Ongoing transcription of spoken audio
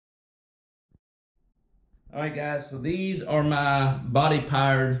Alright guys, so these are my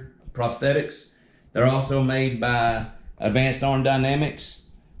body-powered prosthetics. They're also made by Advanced Arm Dynamics.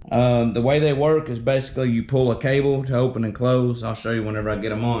 The way they work is basically you pull a cable to open and close. I'll show you whenever I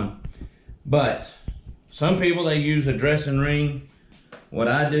get them on. But some people, they use a dressing ring. What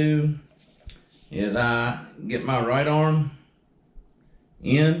I do is I get my right arm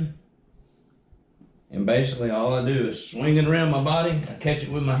in, and basically all I do is swing it around my body. I catch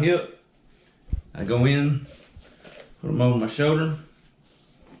it with my hip. I go in, put them over my shoulder.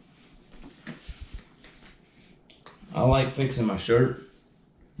 I like fixing my shirt.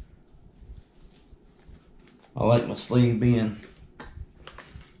 I like my sleeve being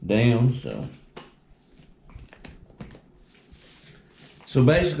down, so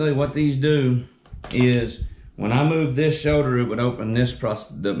basically what these do is when I move this shoulder, it would open this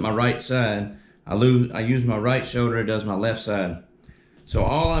my right side. I use my right shoulder, it does my left side. So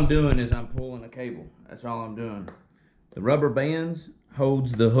all I'm doing is I'm pulling a cable. That's all I'm doing. The rubber bands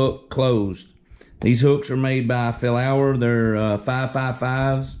holds the hook closed. These hooks are made by Fillauer. They're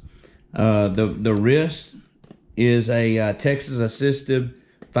 555s. The wrist is a Texas assistive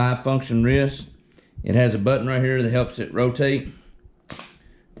 5-function wrist. It has a button right here that helps it rotate.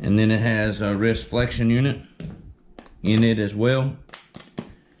 And then it has a wrist flexion unit in it as well.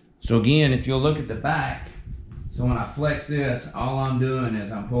 So again, if you'll look at the back, so when I flex this, all I'm doing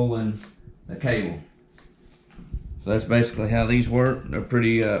is I'm pulling the cable. So that's basically how these work. They're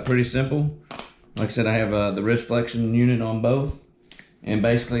pretty simple. Like I said, I have the wrist flexion unit on both. And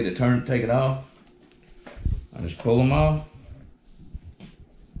basically to take it off, I just pull them off.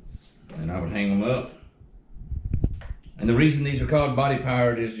 And I would hang them up. And the reason these are called body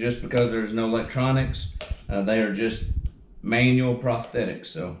powered is just because there's no electronics. They are just manual prosthetics.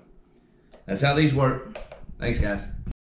 So that's how these work. Thanks, guys.